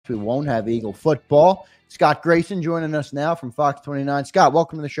we won't have Eagle football. Scott Grayson joining us now from Fox 29. Scott,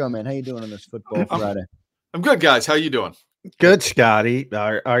 welcome to the show, man. How you doing on this football Friday? I'm good, guys. How you doing? Good, Scotty.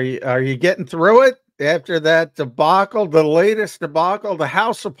 Are you getting through it after that debacle, the latest debacle, the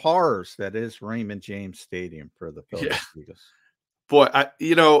house of horrors that is Raymond James Stadium for the Philadelphia Eagles? Boy,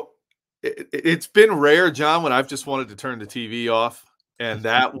 it's been rare, John, when I've just wanted to turn the TV off, and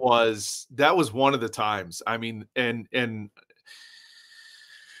that was one of the times. I mean, and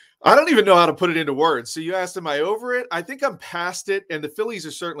I don't even know how to put it into words. So you asked, am I over it? I think I'm past it, and the Phillies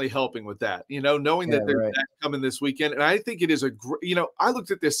are certainly helping with that, knowing that they're coming this weekend. And I think it is I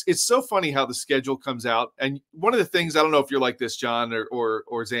looked at this. It's so funny how the schedule comes out. And one of the things, I don't know if you're like this, John or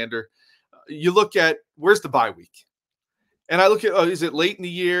Zander, you look at where's the bye week? And I look at, is it late in the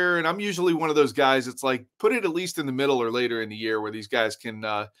year? And I'm usually one of those guys. It's like, put it at least in the middle or later in the year where these guys can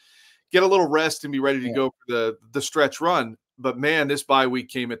get a little rest and be ready to go for the stretch run. But man, this bye week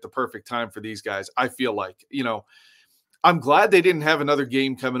came at the perfect time for these guys. I feel like, I'm glad they didn't have another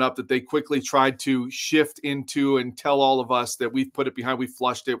game coming up that they quickly tried to shift into and tell all of us that we've put it behind, we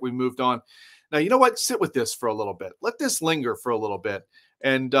flushed it, we moved on. Now, you know what? Sit with this for a little bit. Let this linger for a little bit.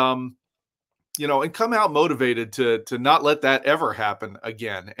 And, and come out motivated to not let that ever happen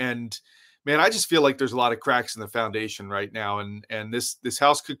again. And man, I just feel like there's a lot of cracks in the foundation right now. And this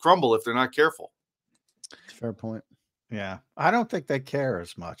house could crumble if they're not careful. Fair point. Yeah, I don't think they care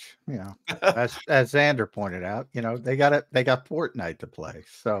as much, as Zander pointed out, they got Fortnite to play.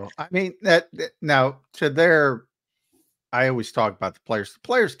 So, I mean, now I always talk about the players. The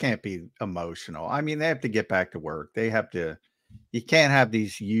players can't be emotional. I mean, they have to get back to work. You can't have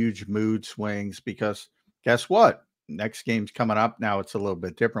these huge mood swings because guess what? Next game's coming up. Now it's a little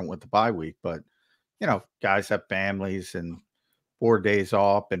bit different with the bye week, but guys have families and 4 days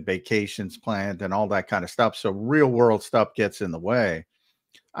off and vacations planned and all that kind of stuff. So real world stuff gets in the way.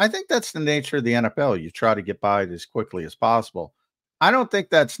 I think that's the nature of the NFL. You try to get by it as quickly as possible. I don't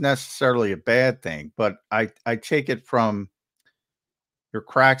think that's necessarily a bad thing, but I take it from your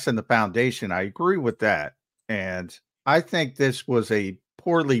cracks in the foundation. I agree with that. And I think this was a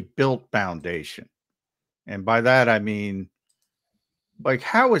poorly built foundation. And by that, I mean, like,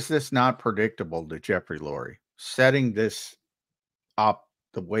 how is this not predictable to Jeffrey Lurie setting this up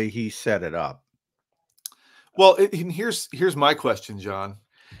the way he set it up? Well, here's my question, John.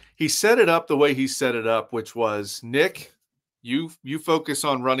 He set it up the way he set it up, which was, Nick, you focus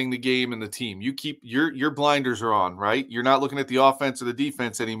on running the game and the team. You keep your blinders are on, right? You're not looking at the offense or the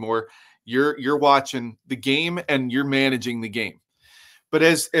defense anymore. You're watching the game and you're managing the game. But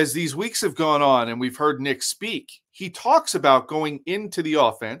as these weeks have gone on and we've heard Nick speak, he talks about going into the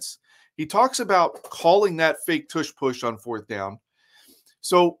offense. He talks about calling that fake tush push on fourth down.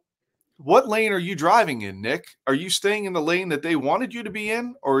 So what lane are you driving in, Nick? Are you staying in the lane that they wanted you to be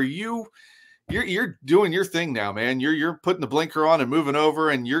in? Or are you're doing your thing now, man? You're putting the blinker on and moving over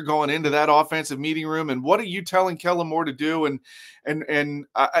and you're going into that offensive meeting room. And what are you telling Kellen Moore to do? And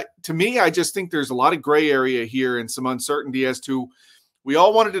to me, I just think there's a lot of gray area here and some uncertainty as to, we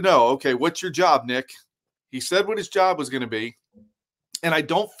all wanted to know, okay, what's your job, Nick? He said what his job was going to be. And I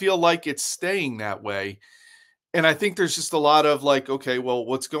don't feel like it's staying that way. And I think there's just a lot of like, okay, well,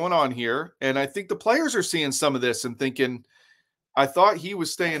 what's going on here? And I think the players are seeing some of this and thinking, I thought he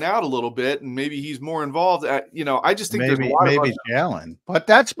was staying out a little bit and maybe he's more involved. I just think there's a lot of Jalen. But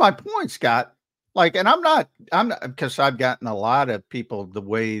that's my point, Scott. Like, and I'm not because I've gotten a lot of people the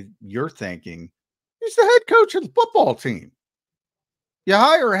way you're thinking. He's the head coach of the football team. You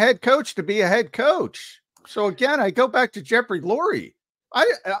hire a head coach to be a head coach. So again, I go back to Jeffrey Lurie. I'm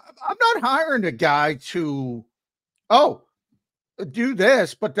not hiring a guy to do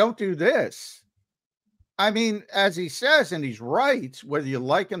this, but don't do this. I mean, as he says, and he's right, whether you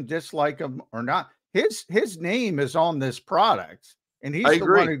like him, dislike him or not, his name is on this product, and he's the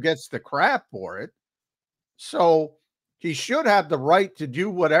one who gets the crap for it. So he should have the right to do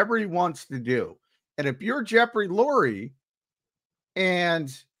whatever he wants to do. And if you're Jeffrey Lurie and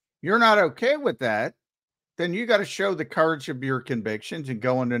you're not okay with that, then you got to show the courage of your convictions and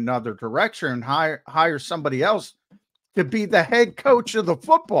go in another direction and hire somebody else to be the head coach of the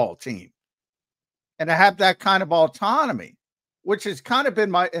football team and to have that kind of autonomy, which has kind of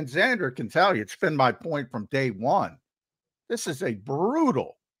been and Zander can tell you, it's been my point from day one. This is a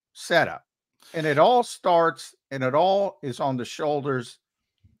brutal setup, and it all starts and it all is on the shoulders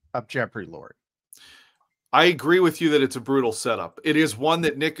of Jeffrey Lurie. I agree with you that it's a brutal setup. It is one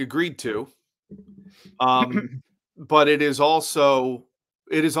that Nick agreed to. But it is also,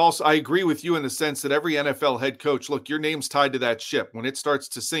 I agree with you in the sense that every NFL head coach, look, your name's tied to that ship. When it starts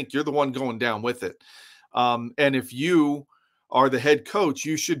to sink, you're the one going down with it. And if you are the head coach,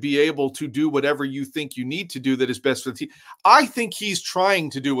 you should be able to do whatever you think you need to do that is best for the team. I think he's trying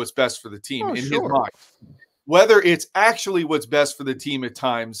to do what's best for the team in his mind. Whether it's actually what's best for the team at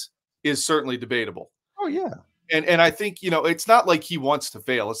times is certainly debatable. Oh, yeah. And I think, it's not like he wants to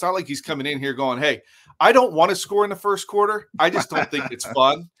fail. It's not like he's coming in here going, hey, I don't want to score in the first quarter. I just don't think it's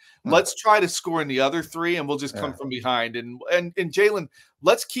fun. Let's try to score in the other three, and we'll just come from behind. And Jalen,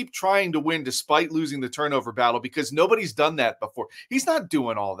 let's keep trying to win despite losing the turnover battle, because nobody's done that before. He's not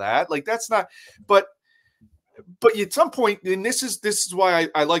doing all that. Like, that's not – but at some point, and this is why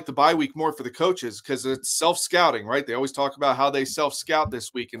I like the bye week more for the coaches, because it's self-scouting, right? They always talk about how they self-scout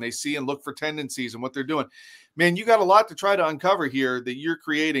this week, and they see and look for tendencies and what they're doing. Man, you got a lot to try to uncover here that you're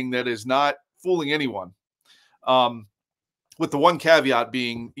creating that is not fooling anyone. With the one caveat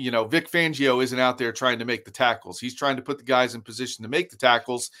being, Vic Fangio isn't out there trying to make the tackles. He's trying to put the guys in position to make the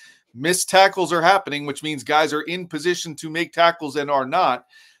tackles. Missed tackles are happening, which means guys are in position to make tackles and are not.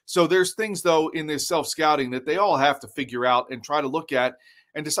 So there's things, though, in this self-scouting that they all have to figure out and try to look at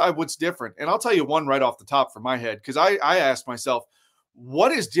and decide what's different. And I'll tell you one right off the top from my head, because I asked myself,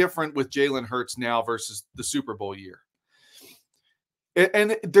 what is different with Jalen Hurts now versus the Super Bowl year?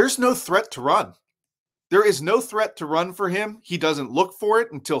 And there's no threat to run. There is no threat to run for him. He doesn't look for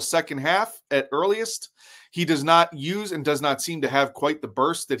it until second half at earliest. He does not use and does not seem to have quite the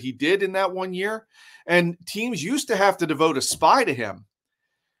burst that he did in that 1 year. And teams used to have to devote a spy to him,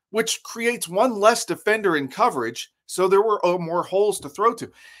 which creates one less defender in coverage. So there were more holes to throw to.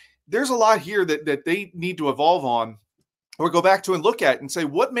 There's a lot here that they need to evolve on, or go back to and look at and say,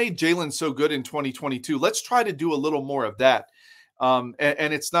 what made Jalen so good in 2022? Let's try to do a little more of that. And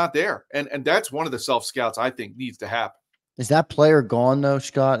it's not there. And that's one of the self-scouts I think needs to happen. Is that player gone though,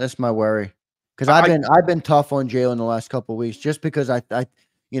 Scott? That's my worry. Because I've been tough on Jalen the last couple of weeks, just because I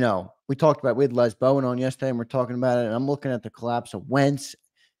we talked about, we had Les Bowen on yesterday and we're talking about it, and I'm looking at the collapse of Wentz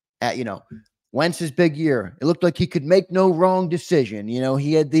at, Wentz's big year. It looked like he could make no wrong decision.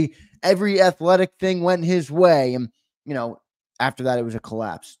 He had every athletic thing went his way. And, after that, it was a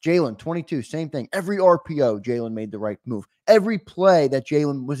collapse. Jalen, 22, same thing. Every RPO, Jalen made the right move. Every play that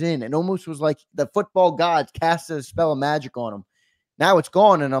Jalen was in, it almost was like the football gods casted a spell of magic on him. Now it's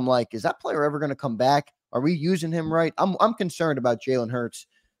gone, and I'm like, is that player ever going to come back? Are we using him right? I'm concerned about Jalen Hurts.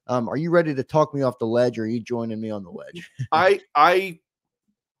 Are you ready to talk me off the ledge, or are you joining me on the ledge?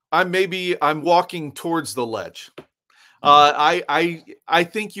 I'm walking towards the ledge. I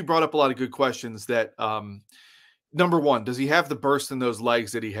think you brought up a lot of good questions that, number one, does he have the burst in those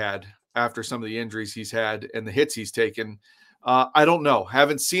legs that he had after some of the injuries he's had and the hits he's taken? I don't know.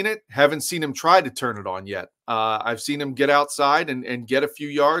 Haven't seen it. Haven't seen him try to turn it on yet. I've seen him get outside and get a few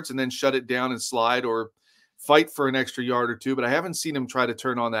yards and then shut it down and slide or fight for an extra yard or two, but I haven't seen him try to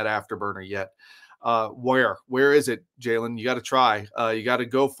turn on that afterburner yet. Where is it, Jalen? You got to try. You got to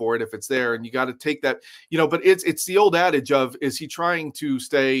go for it if it's there, and you got to take that. But it's the old adage of, is he trying to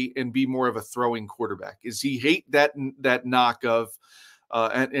stay and be more of a throwing quarterback? Is he hate that knock of,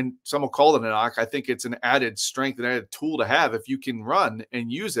 and some will call it a knock. I think it's an added strength, an added tool to have if you can run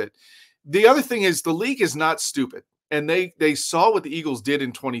and use it. The other thing is, the league is not stupid. And they saw what the Eagles did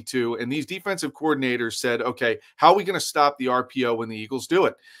in 22, and these defensive coordinators said, okay, how are we going to stop the RPO when the Eagles do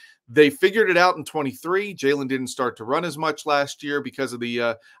it? They figured it out in 23. Jalen didn't start to run as much last year because of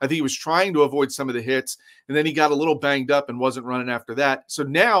I think he was trying to avoid some of the hits, and then he got a little banged up and wasn't running after that. So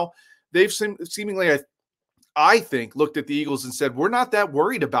now they've seemingly, I think, looked at the Eagles and said, we're not that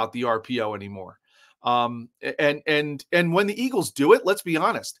worried about the RPO anymore. And when the Eagles do it, let's be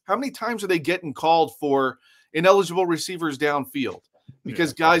honest, how many times are they getting called for ineligible receivers downfield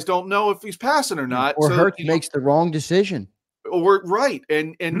because guys don't know if he's passing or not? Or Hurts makes the wrong decision. Or right.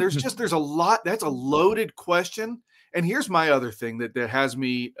 And there's a lot. That's a loaded question. And here's my other thing that has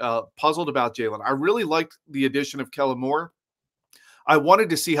me puzzled about Jalen. I really liked the addition of Kellen Moore. I wanted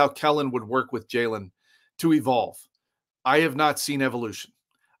to see how Kellen would work with Jalen to evolve. I have not seen evolution.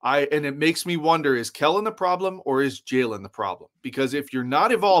 And it makes me wonder, is Kellen the problem or is Jalen the problem? Because if you're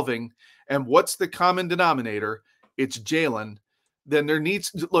not evolving, and what's the common denominator? It's Jalen. Then there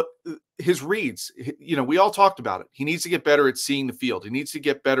needs to look his reads. We all talked about it. He needs to get better at seeing the field. He needs to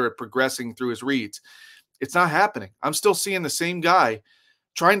get better at progressing through his reads. It's not happening. I'm still seeing the same guy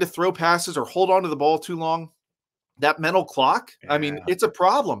trying to throw passes or hold on to the ball too long. That mental clock. Yeah. I mean, it's a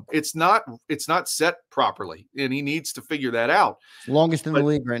problem. It's not set properly, and he needs to figure that out. Longest in the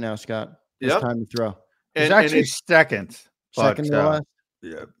league right now, Scott. It's time to throw. He's actually second. Second to last.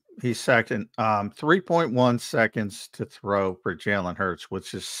 Yeah. He's second. 3.1 seconds to throw for Jalen Hurts,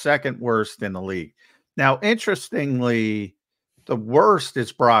 which is second worst in the league. Now, interestingly, the worst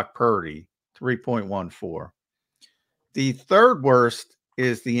is Brock Purdy, 3.14. The third worst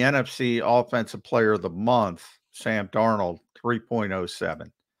is the NFC Offensive Player of the Month, Sam Darnold,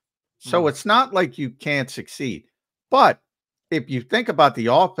 3.07. So it's not like you can't succeed. But if you think about the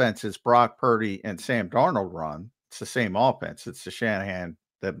offenses Brock Purdy and Sam Darnold run, it's the same offense. It's the Shanahan,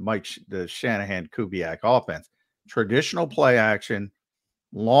 the Shanahan Kubiak offense. Traditional play action,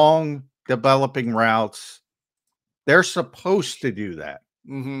 long developing routes. They're supposed to do that.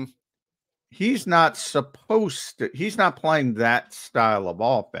 Mm-hmm. He's not supposed to. He's not playing that style of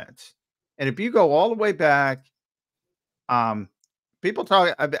offense. And if you go all the way back, people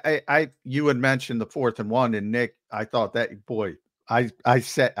talk. You had mentioned the 4th and 1, and Nick, I thought that boy. I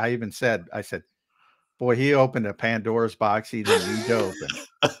said, boy, he opened a Pandora's box he didn't need to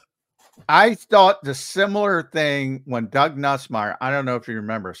open. I thought the similar thing when Doug Nussmeier, I don't know if you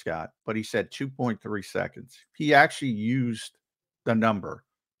remember, Scott, but he said 2.3 seconds. He actually used the number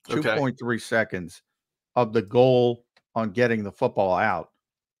 2.3 seconds of the goal on getting the football out,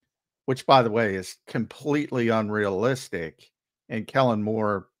 which, by the way, is completely unrealistic. And Kellen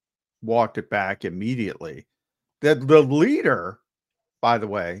Moore walked it back immediately. The leader, by the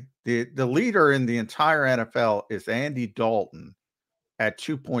way, the leader in the entire NFL is Andy Dalton at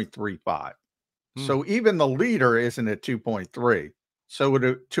 2.35. So even the leader isn't at 2.3. So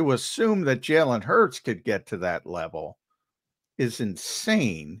to assume that Jalen Hurts could get to that level is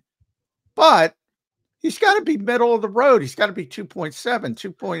insane. But he's got to be middle of the road. He's got to be 2.7,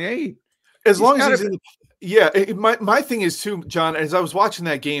 2.8. As long as he's in the – yeah, my thing is too, John, as I was watching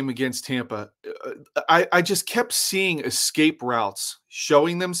that game against Tampa, I just kept seeing escape routes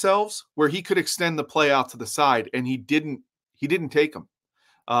showing themselves where he could extend the play out to the side, and he didn't take them.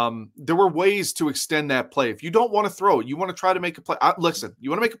 There were ways to extend that play. If you don't want to throw it, you want to try to make a play. Listen, you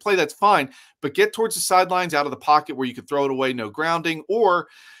want to make a play, that's fine, but get towards the sidelines, out of the pocket where you can throw it away, no grounding, or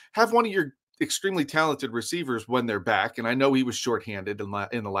have one of your extremely talented receivers when they're back. And I know he was shorthanded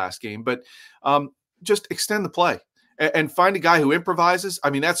in the last game, but just extend the play and find a guy who improvises.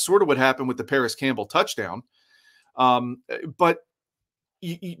 I mean, that's sort of what happened with the Paris Campbell touchdown. But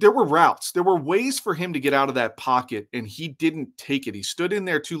there were routes. There were ways for him to get out of that pocket, and he didn't take it. He stood in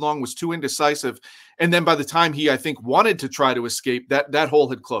there too long, was too indecisive. And then by the time he, I think, wanted to try to escape, that hole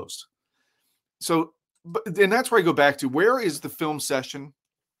had closed. So, and that's where I go back to, where is the film session?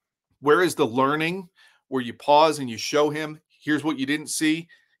 Where is the learning where you pause and you show him, here's what you didn't see.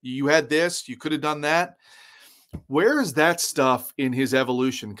 You had this, you could have done that. Where is that stuff in his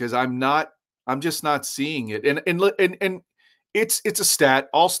evolution? Because I'm just not seeing it. And it's a stat.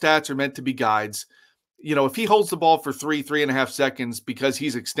 All stats are meant to be guides. You know, if he holds the ball for 3.5 seconds because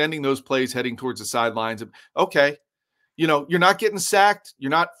he's extending those plays heading towards the sidelines, okay. You know, you're not getting sacked. You're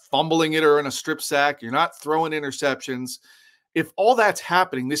not fumbling it or in a strip sack. You're not throwing interceptions. If all that's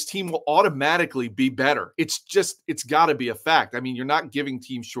happening, this team will automatically be better. It's got to be a fact. I mean, you're not giving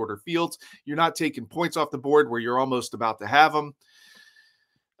teams shorter fields. You're not taking points off the board where you're almost about to have them.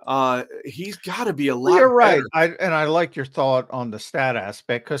 He's got to be a lot. You're right. Better. I like your thought on the stat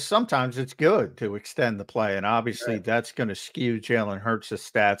aspect, because sometimes it's good to extend the play. And obviously that's going to skew Jalen Hurts'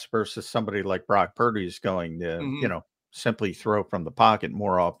 stats versus somebody like Brock Purdy is going to, simply throw from the pocket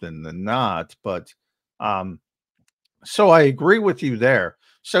more often than not. But, so I agree with you there.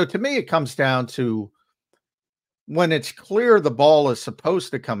 So to me, it comes down to when it's clear the ball is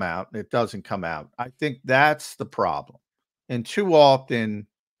supposed to come out, it doesn't come out. I think that's the problem. And too often,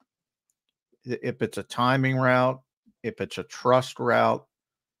 if it's a timing route, if it's a trust route,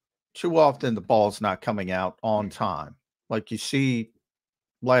 too often the ball's not coming out on time. Like you see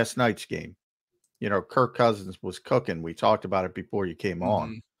last night's game, Kirk Cousins was cooking. We talked about it before you came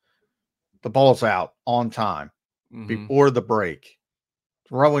on. The ball's out on time before the break,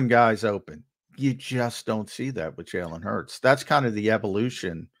 throwing guys open. You just don't see that with Jalen Hurts. That's kind of the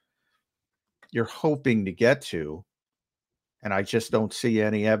evolution you're hoping to get to. And I just don't see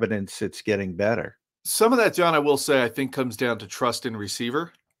any evidence it's getting better. Some of that, John, I will say, I think comes down to trust in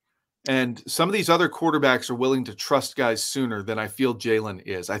receiver. And some of these other quarterbacks are willing to trust guys sooner than I feel Jalen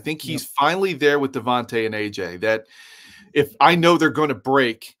is. I think he's finally there with Devontae and AJ, that if I know they're going to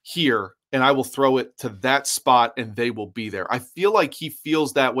break here and I will throw it to that spot and they will be there. I feel like he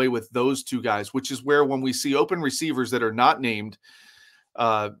feels that way with those two guys, which is where when we see open receivers that are not named,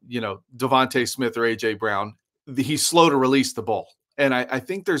 Devontae Smith or AJ Brown, he's slow to release the ball. And I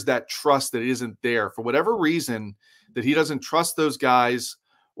think there's that trust that isn't there for whatever reason, that he doesn't trust those guys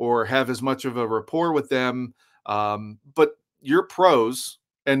or have as much of a rapport with them. But your pros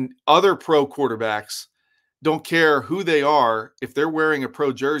and other pro quarterbacks don't care who they are. If they're wearing a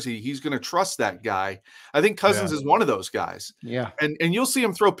pro jersey, he's going to trust that guy. I think Cousins is one of those guys. Yeah. And you'll see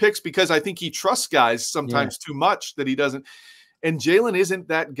him throw picks because I think he trusts guys sometimes too much that he doesn't. And Jalen isn't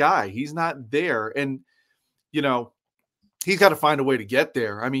that guy. He's not there. And, you know, he's got to find a way to get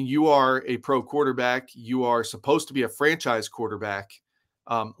there. I mean, you are a pro quarterback. You are supposed to be a franchise quarterback.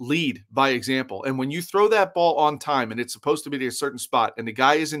 Lead by example. And when you throw that ball on time and it's supposed to be at a certain spot and the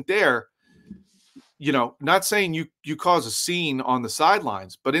guy isn't there, you know, not saying you cause a scene on the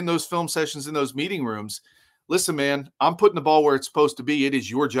sidelines, but in those film sessions, in those meeting rooms, listen, man, I'm putting the ball where it's supposed to be. It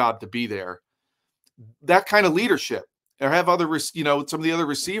is your job to be there. That kind of leadership. Or have other, you know, some of the other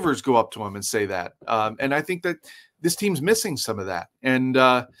receivers go up to him and say that. And I think that this team's missing some of that. And,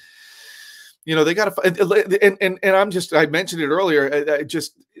 you know, they got to, and I mentioned it earlier.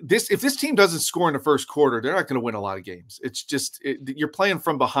 If this team doesn't score in the first quarter, they're not going to win a lot of games. It's just, you're playing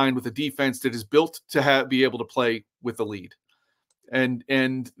from behind with a defense that is built to be able to play with the lead. And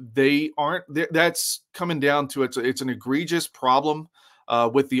they aren't, that's coming down to it's an egregious problem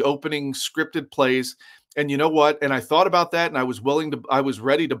with the opening scripted plays. And you know what? And I thought about that, and I was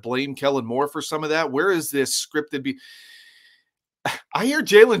ready to blame Kellen Moore for some of that. Where is this scripted? I hear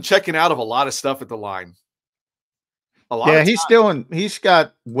Jalen checking out of a lot of stuff at the line. Yeah, he's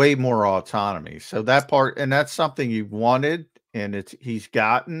got way more autonomy. So that part, and that's something you wanted, and he's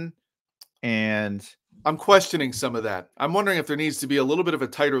gotten. And I'm questioning some of that. I'm wondering if there needs to be a little bit of a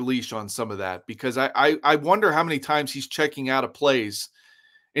tighter leash on some of that, because I wonder how many times he's checking out of plays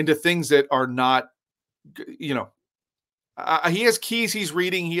into things that are not, you know, he has keys he's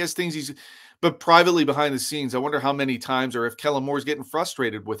reading, he has things but privately behind the scenes, I wonder how many times, or if Kellen Moore's getting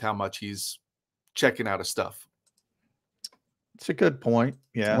frustrated with how much he's checking out of stuff. It's a good point.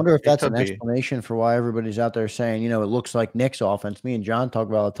 Yeah. I wonder if that's an explanation for why everybody's out there saying, you know, it looks like Nick's offense. Me and John talk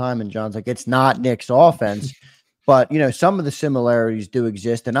about it all the time, and John's like, it's not Nick's offense. But, you know, some of the similarities do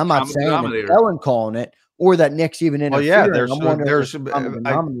exist. And I'm not saying that Kellen calling it or that Nick's even interfering. Yeah, there's the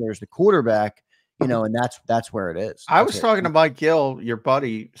denominator is the quarterback. You know, and that's where it is. I was talking to Mike Gill, your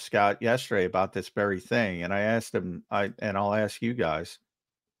buddy Scott, yesterday about this very thing, and I asked him, and I'll ask you guys,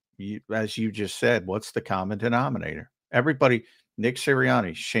 as you just said, what's the common denominator? Everybody, Nick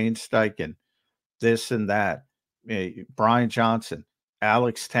Sirianni, Shane Steichen, this and that, Brian Johnson,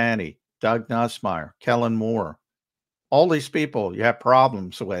 Alex Tanney, Doug Nussmeier, Kellen Moore, all these people you have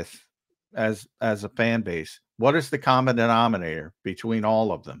problems with as a fan base. What is the common denominator between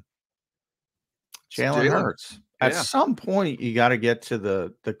all of them? Jalen Hurts. At some point, you got to get to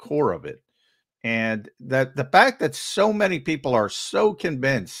the core of it. And that the fact that so many people are so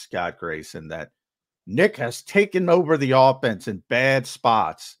convinced, Scott Grayson, that Nick has taken over the offense in bad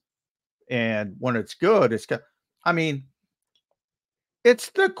spots. And when it's good, it's got, I mean,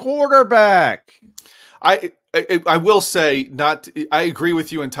 it's the quarterback. I will say I agree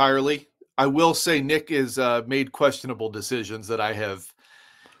with you entirely. I will say Nick has made questionable decisions that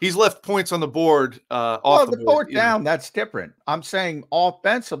he's left points on the board. Off the board down, that's different. I'm saying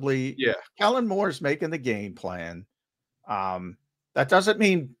offensively, Kellen Moore's making the game plan. That doesn't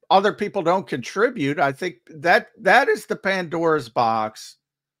mean other people don't contribute. I think that is the Pandora's box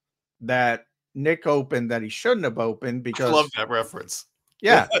that Nick opened that he shouldn't have opened, because I love that reference.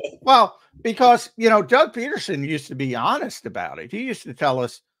 Yeah. Well, because, you know, Doug Peterson used to be honest about it. He used to tell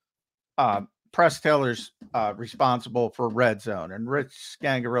us, Press Taylor's responsible for red zone and Rich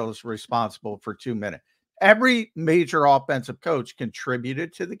Scangarilla's responsible for 2 minutes. Every major offensive coach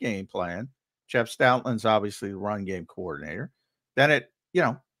contributed to the game plan. Jeff Stoutland's obviously the run game coordinator. Then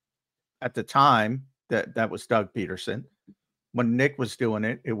at the time that was Doug Peterson. When Nick was doing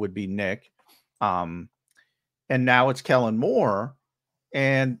it, it would be Nick. And now it's Kellen Moore,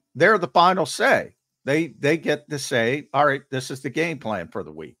 and they're the final say. They get to say, all right, this is the game plan for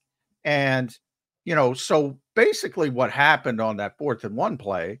the week. And, you know, so basically what happened on that 4th and 1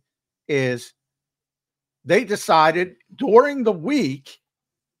 play is they decided during the week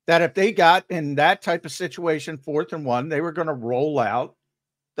that if they got in that type of situation, 4th and 1, they were going to roll out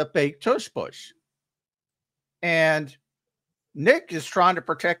the fake tush push. And Nick is trying to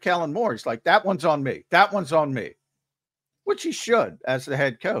protect Kellen Moore. He's like, that one's on me. That one's on me, which he should as the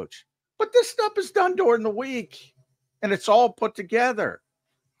head coach. But this stuff is done during the week, and it's all put together.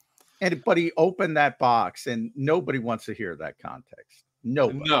 But he opened that box, and nobody wants to hear that context.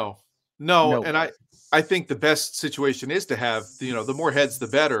 Nobody. No. And I think the best situation is to have, you know, the more heads, the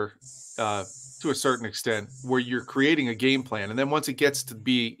better, to a certain extent, where you're creating a game plan. And then once it gets to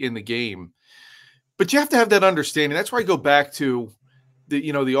be in the game, but you have to have that understanding. That's where I go back to the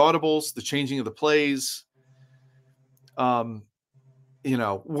audibles, the changing of the plays. You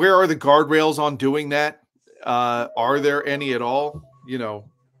know, where are the guardrails on doing that? Are there any at all? You know,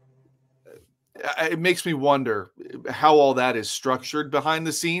 it makes me wonder how all that is structured behind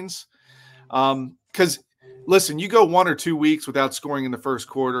the scenes. Because listen, you go 1 or 2 weeks without scoring in the first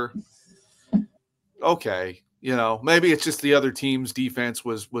quarter. Okay. You know, maybe it's just the other team's defense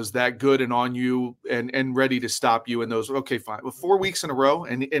was that good and on you and ready to stop you in those. Okay, fine. Well, 4 weeks in a row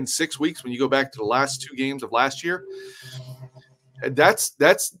and in 6 weeks, when you go back to the last 2 games of last year,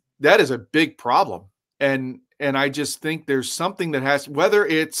 that is a big problem. And I just think there's something that has, whether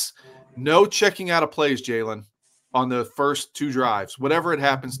it's no checking out of plays, Jalen, on the first 2 drives, whatever it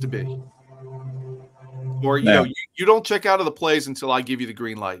happens to be, or you know, you don't check out of the plays until I give you the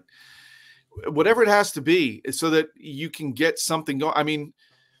green light. Whatever it has to be, so that you can get something going. I mean,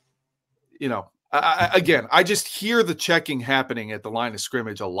 you know, I just hear the checking happening at the line of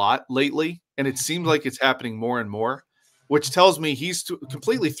scrimmage a lot lately, and it seems like it's happening more and more, which tells me he's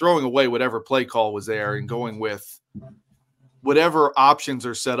completely throwing away whatever play call was there and going with whatever options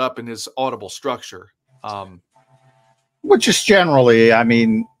are set up in his audible structure. Which is generally, I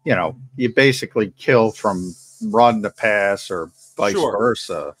mean, you know, you basically kill from run to pass or vice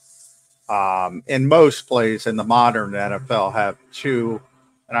versa. In most plays in the modern NFL have 2,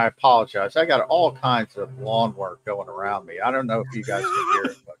 and I apologize. I got all kinds of lawn work going around me. I don't know if you guys can hear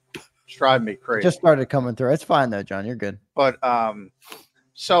it, but it's driving me crazy. Just started coming through. It's fine though, John. You're good. But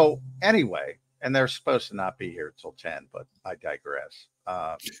so anyway, and they're supposed to not be here till 10, but I digress.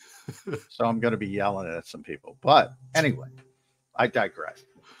 So I'm going to be yelling at some people. But anyway, I digress.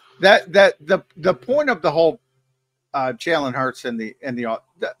 The point of the whole Jalen Hurts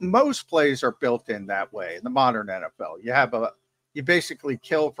most plays are built in that way in the modern NFL. You basically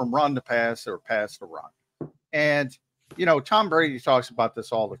kill from run to pass or pass to run. And, you know, Tom Brady talks about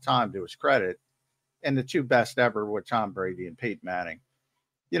this all the time, to his credit, and the 2 best ever with Tom Brady and Peyton Manning.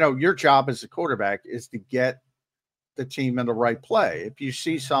 You know, your job as a quarterback is to get the team in the right play. If you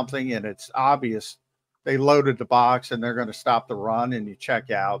see something and it's obvious they loaded the box and they're going to stop the run, and you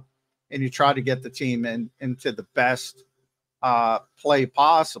check out and you try to get the team into the best play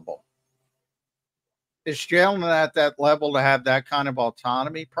possible. Is Jalen at that level to have that kind of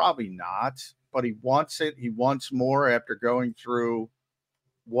autonomy? Probably not, but he wants it. He wants more after going through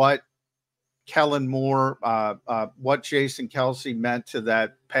what Kellen Moore, what Jason Kelsey meant to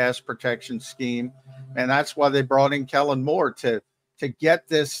that pass protection scheme. And that's why they brought in Kellen Moore to get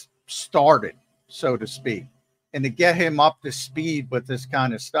this started, so to speak, and to get him up to speed with this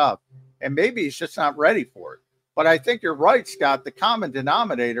kind of stuff. And maybe he's just not ready for it. But I think you're right, Scott. The common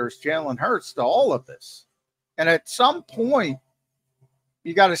denominator is Jalen Hurts to all of this. And at some point,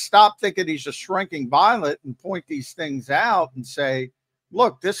 you got to stop thinking he's a shrinking violet and point these things out and say,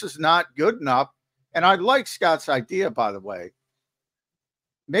 look, this is not good enough. And I like Scott's idea, by the way.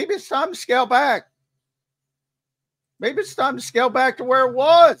 Maybe it's time to scale back. Maybe it's time to scale back to where it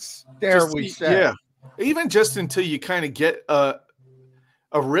was. We say. Yeah. Even just until you kind of get a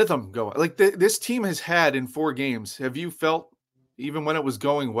rhythm going. Like this team has had in 4 games. Have you felt, even when it was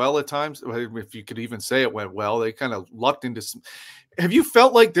going well at times, if you could even say it went well, they kind of lucked into some. Have you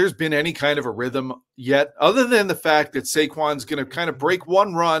felt like there's been any kind of a rhythm yet, other than the fact that Saquon's going to kind of break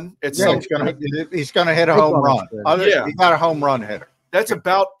one run at some point? He's going to hit a home run. He got a home run hitter. That's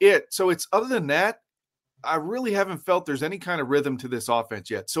about it. So it's, other than that, I really haven't felt there's any kind of rhythm to this offense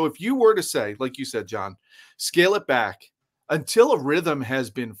yet. So if you were to say, like you said, John, scale it back until a rhythm has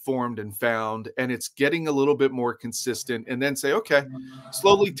been formed and found, and it's getting a little bit more consistent, and then say, okay,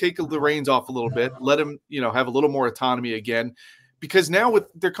 slowly take the reins off a little bit, let him, you know, have a little more autonomy again. Because now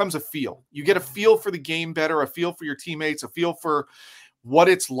there comes a feel. You get a feel for the game better, a feel for your teammates, a feel for what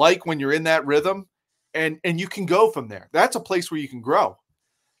it's like when you're in that rhythm, and you can go from there. That's a place where you can grow.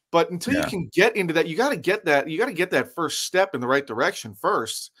 But until you can get into that, you got to get that first step in the right direction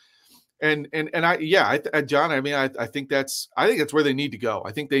first. And John, I mean, I think that's where they need to go.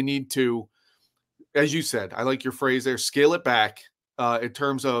 I think they need to, as you said, I like your phrase there, scale it back in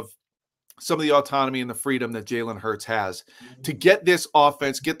terms of some of the autonomy and the freedom that Jalen Hurts has to get this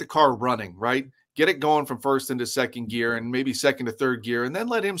offense, get the car running, right? Get it going from first into second gear and maybe second to third gear, and then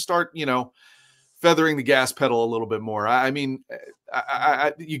let him start, you know, feathering the gas pedal a little bit more. I mean,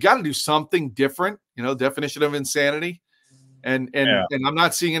 you got to do something different, you know, definition of insanity. And I'm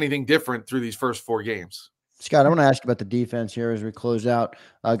not seeing anything different through these first 4 games. Scott, I want to ask you about the defense here as we close out,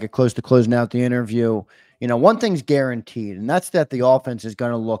 get close to closing out the interview. You know, one thing's guaranteed, and that's that the offense is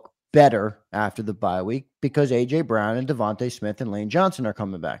going to look better after the bye week because A.J. Brown and Devontae Smith and Lane Johnson are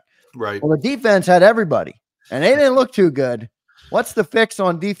coming back. Right. Well, the defense had everybody, and they didn't look too good. What's the fix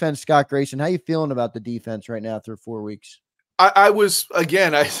on defense, Scott Grayson? How you feeling about the defense right now through 4 weeks? I was,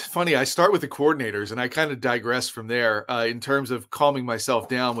 again, funny, I start with the coordinators and I kind of digress from there in terms of calming myself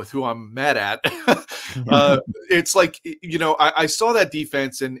down with who I'm mad at. It's like, I saw that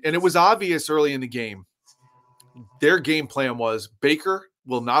defense and it was obvious early in the game. Their game plan was Baker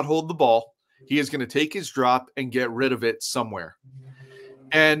will not hold the ball. He is going to take his drop and get rid of it somewhere.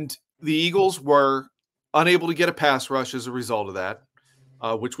 And the Eagles were unable to get a pass rush as a result of that,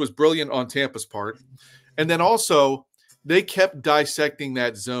 which was brilliant on Tampa's part. And then also, they kept dissecting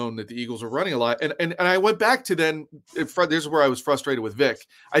that zone that the Eagles were running a lot. And I went back to then, this is where I was frustrated with Vic.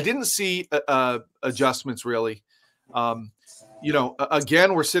 I didn't see adjustments really.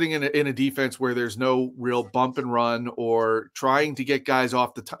 Again, we're sitting in a defense where there's no real bump and run or trying to get guys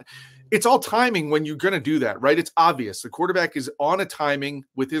off the time. It's all timing when you're going to do that, right? It's obvious. The quarterback is on a timing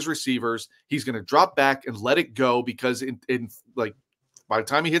with his receivers. He's going to drop back and let it go because by the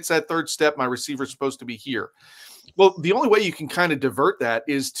time he hits that third step, my receiver's supposed to be here. Well, the only way you can kind of divert that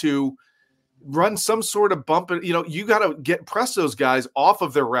is to run some sort of bump. You got to press those guys off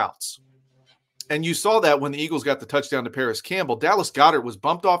of their routes. And you saw that when the Eagles got the touchdown to Paris Campbell. Dallas Goedert was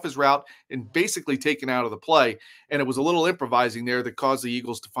bumped off his route and basically taken out of the play. And it was a little improvising there that caused the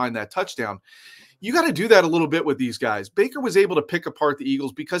Eagles to find that touchdown. You got to do that a little bit with these guys. Baker was able to pick apart the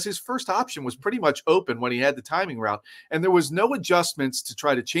Eagles because his first option was pretty much open when he had the timing route. And there was no adjustments to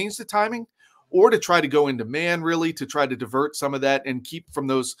try to change the timing or to try to go into man, really, to try to divert some of that and keep from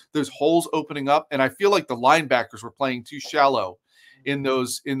those holes opening up. And I feel like the linebackers were playing too shallow in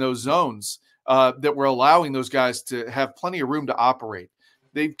those zones that were allowing those guys to have plenty of room to operate.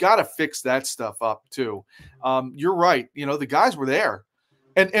 They've got to fix that stuff up too. You're right. The guys were there.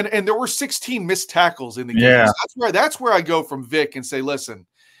 And there were 16 missed tackles in the game. Yeah. So that's where I go from Vic and say, listen,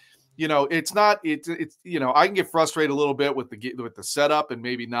 it's I can get frustrated a little bit with the setup and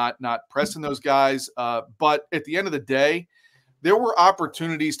maybe not pressing those guys. But at the end of the day, there were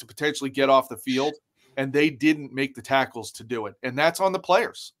opportunities to potentially get off the field and they didn't make the tackles to do it. And that's on the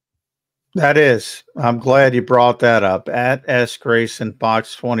players. That is. I'm glad you brought that up at S Grayson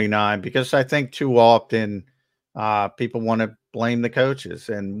Box 29, because I think too often people want to blame the coaches.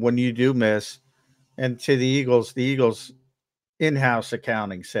 And when you do miss, and to the Eagles in-house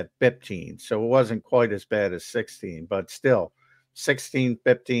accounting said 15. So it wasn't quite as bad as 16, but still 16,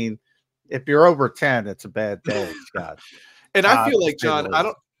 15. If you're over 10, it's a bad day, Scott. And I feel like, John, I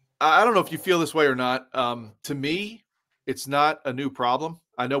don't know if you feel this way or not. To me, it's not a new problem.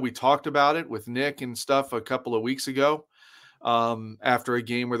 I know we talked about it with Nick and stuff a couple of weeks ago after a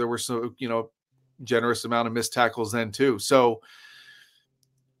game where there were so, generous amount of missed tackles then too. So,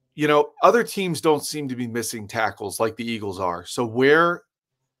 other teams don't seem to be missing tackles like the Eagles are. So where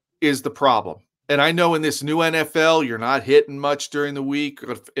is the problem? And I know in this new NFL, you're not hitting much during the week,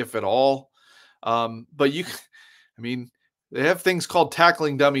 if at all. But they have things called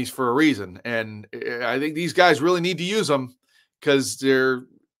tackling dummies for a reason. And I think these guys really need to use them because they're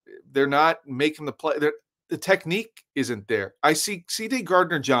not making the play. The technique isn't there. I see C.J.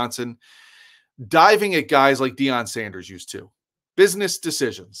 Gardner-Johnson diving at guys like Deion Sanders used to. Business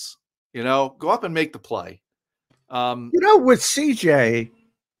decisions, go up and make the play. With CJ,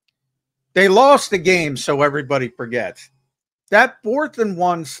 they lost the game, so everybody forgets. That 4th and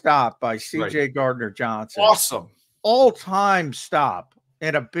 1 stop by CJ Right. Gardner-Johnson. Awesome. All-time stop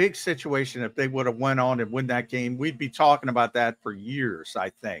in a big situation. If they would have went on and win that game, we'd be talking about that for years, I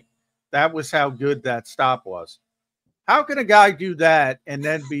think. That was how good that stop was. How can a guy do that and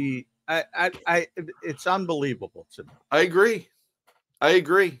then be it's unbelievable to me. I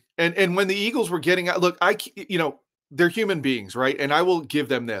agree. And when the Eagles were getting out, look, they're human beings, right? And I will give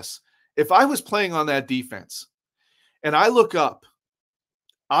them this. If I was playing on that defense and I look up,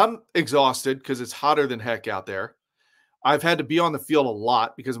 I'm exhausted because it's hotter than heck out there. I've had to be on the field a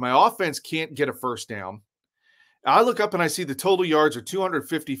lot because my offense can't get a first down. I look up and I see the total yards are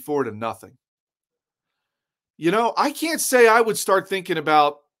 254 to nothing. I can't say I would start thinking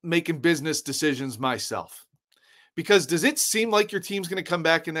about making business decisions myself, because does it seem like your team's going to come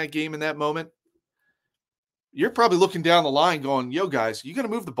back in that game in that moment? You're probably looking down the line going, yo guys, you going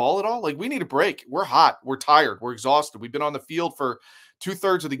to move the ball at all? Like, we need a break. We're hot. We're tired. We're exhausted. We've been on the field for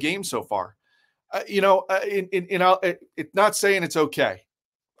 2/3 of the game so far. It's not saying it's okay.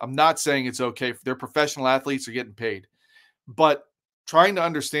 I'm not saying it's okay. They're professional athletes, are getting paid, but trying to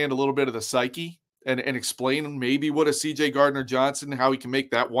understand a little bit of the psyche and explain maybe what a CJ Gardner-Johnson, how he can make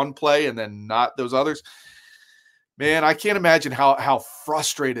that one play and then not those others. Man, I can't imagine how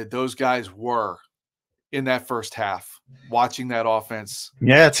frustrated those guys were in that first half, watching that offense.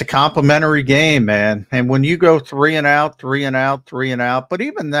 Yeah, it's a complimentary game, man. And when you go 3 and out, 3 and out, 3 and out, but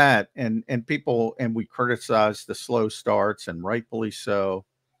even that, and people, and we criticize the slow starts, and rightfully so.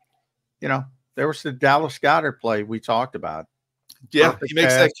 You know, there was the Dallas Goedert play we talked about. Yeah, Perfect he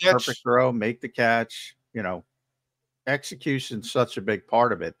makes pass, that catch. perfect throw, make the catch. You know, execution's such a big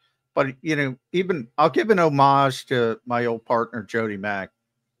part of it. But, you know, even I'll give an homage to my old partner, Jody Mack.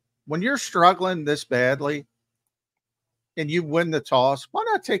 When you're struggling this badly and you win the toss, why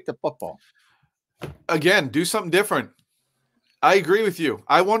not take the football? Again, do something different. I agree with you.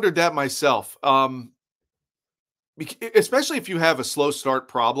 I wondered that myself. Especially if you have a slow start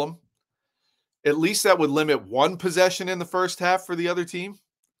problem, at least that would limit one possession in the first half for the other team.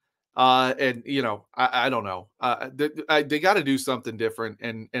 And you know, I don't know. They got to do something different.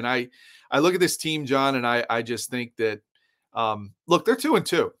 And I look at this team, John, and I just think that look, they're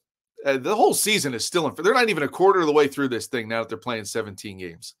 2-2. The whole season is still in. They're not even a quarter of the way through this thing now that they're playing 17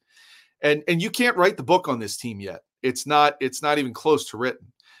 games. And you can't write the book on this team yet. It's not even close to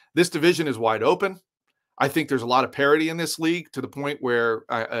written. This division is wide open. I think there's a lot of parity in this league to the point where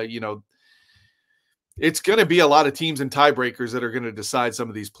you know, it's going to be a lot of teams and tiebreakers that are going to decide some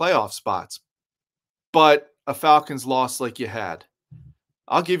of these playoff spots. But a Falcons loss like you had,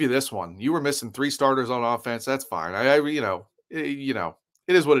 I'll give you this one. You were missing 3 starters on offense. That's fine. You know,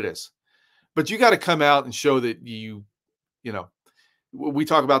 it is what it is. But you got to come out and show that you know, we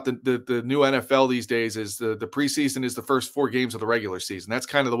talk about the new NFL these days is the preseason is the first 4 games of the regular season. That's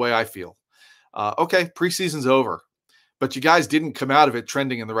kind of the way I feel. Okay, preseason's over. But you guys didn't come out of it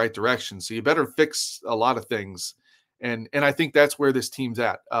trending in the right direction. So you better fix a lot of things. And I think that's where this team's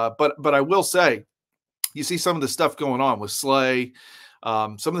at. But I will say, you see some of the stuff going on with Slay,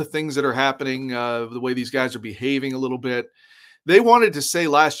 some of the things that are happening, the way these guys are behaving a little bit. They wanted to say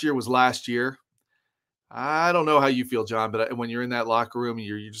last year was last year. I don't know how you feel, John, but when you're in that locker room,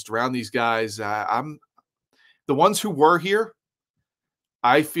 you're just around these guys. I'm the ones who were here.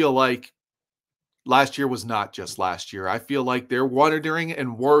 I feel like last year was not just last year. I feel like they're wondering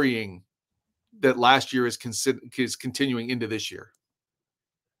and worrying that last year is continuing into this year.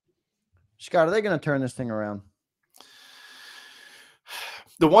 Scott, are they going to turn this thing around?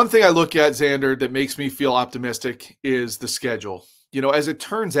 The one thing I look at, Zander, that makes me feel optimistic is the schedule. You know, as it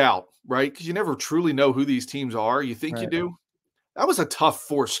turns out, right? Because you never truly know who these teams are. You think you do. That was a tough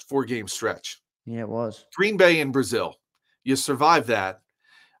forced 4-game stretch. Yeah, it was. Green Bay and Brazil. You survived that.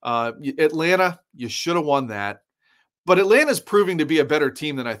 Atlanta, you should have won that. But Atlanta's proving to be a better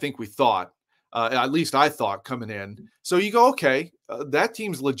team than I think we thought. At least I thought coming in. So you go, okay, that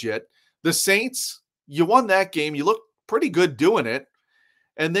team's legit. The Saints, you won that game. You look pretty good doing it.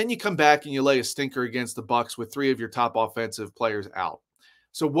 And then you come back and you lay a stinker against the Bucs with 3 of your top offensive players out.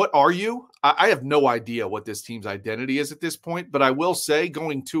 So what are you? I have no idea what this team's identity is at this point, but I will say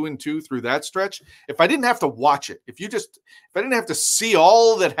going 2-2 through that stretch, if I didn't have to watch it, if I didn't have to see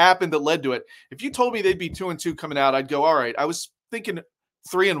all that happened that led to it, if you told me they'd be 2-2 coming out, I'd go, all right, I was thinking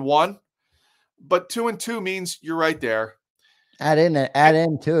 3-1, but 2-2 means you're right there. Add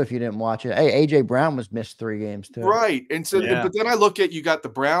in too if you didn't watch it. Hey, AJ Brown was missed 3 games too. Right. And so, but then I look at, you got the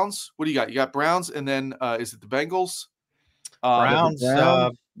Browns. What do you got? You got Browns, and then is it the Bengals? Browns,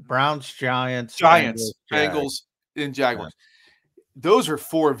 Giants, Bengals, and Jaguars. Those are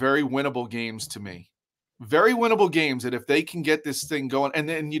 4 very winnable games to me. Very winnable games that if they can get this thing going, and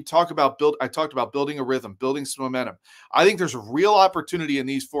then you talk about I talked about building a rhythm, building some momentum. I think there's a real opportunity in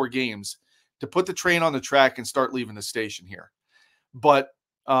these 4 games to put the train on the track and start leaving the station here. But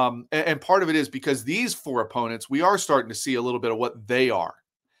and part of it is because these 4 opponents, we are starting to see a little bit of what they are.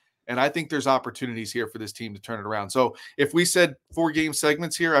 And I think there's opportunities here for this team to turn it around. So if we said 4-game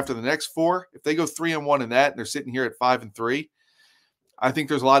segments here after the next 4, if they go 3-1 in that and they're sitting here at 5-3, I think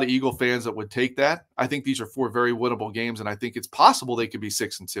there's a lot of Eagle fans that would take that. I think these are 4 very winnable games, and I think it's possible they could be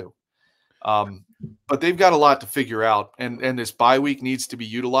 6-2. But they've got a lot to figure out, and this bye week needs to be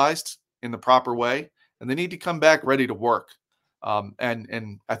utilized in the proper way, and they need to come back ready to work.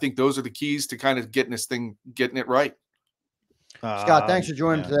 And I think those are the keys to kind of getting it right. Scott, thanks for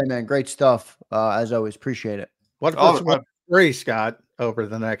joining today, man. Great stuff. As always, appreciate it. What if it's 3, Scott, over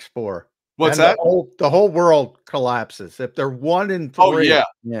the next 4? What's that? The whole world collapses if they're 1-3. Oh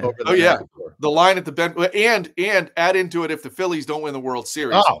yeah. The line at the bench, and add into it if the Phillies don't win the World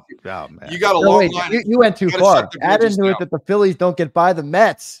Series. Oh man, you got a long line. You went too far. Add into it that the Phillies don't get by the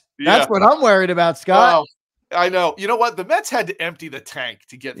Mets. That's what I'm worried about, Scott. I know. You know what? The Mets had to empty the tank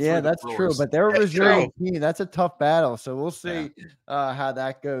to get through. Yeah, the that's true. Brewers. But they're a resilient team. That's a tough battle. So we'll see how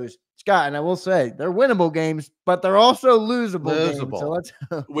that goes. Scott, and I will say they're winnable games, but they're also losable games. So let's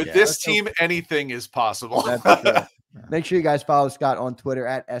with this team, anything is possible. That's true. Make sure you guys follow Scott on Twitter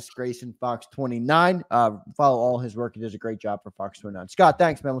at sgraysonfox29. Follow all his work. He does a great job for Fox 29. Scott,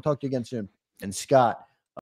 thanks, man. We'll talk to you again soon. And Scott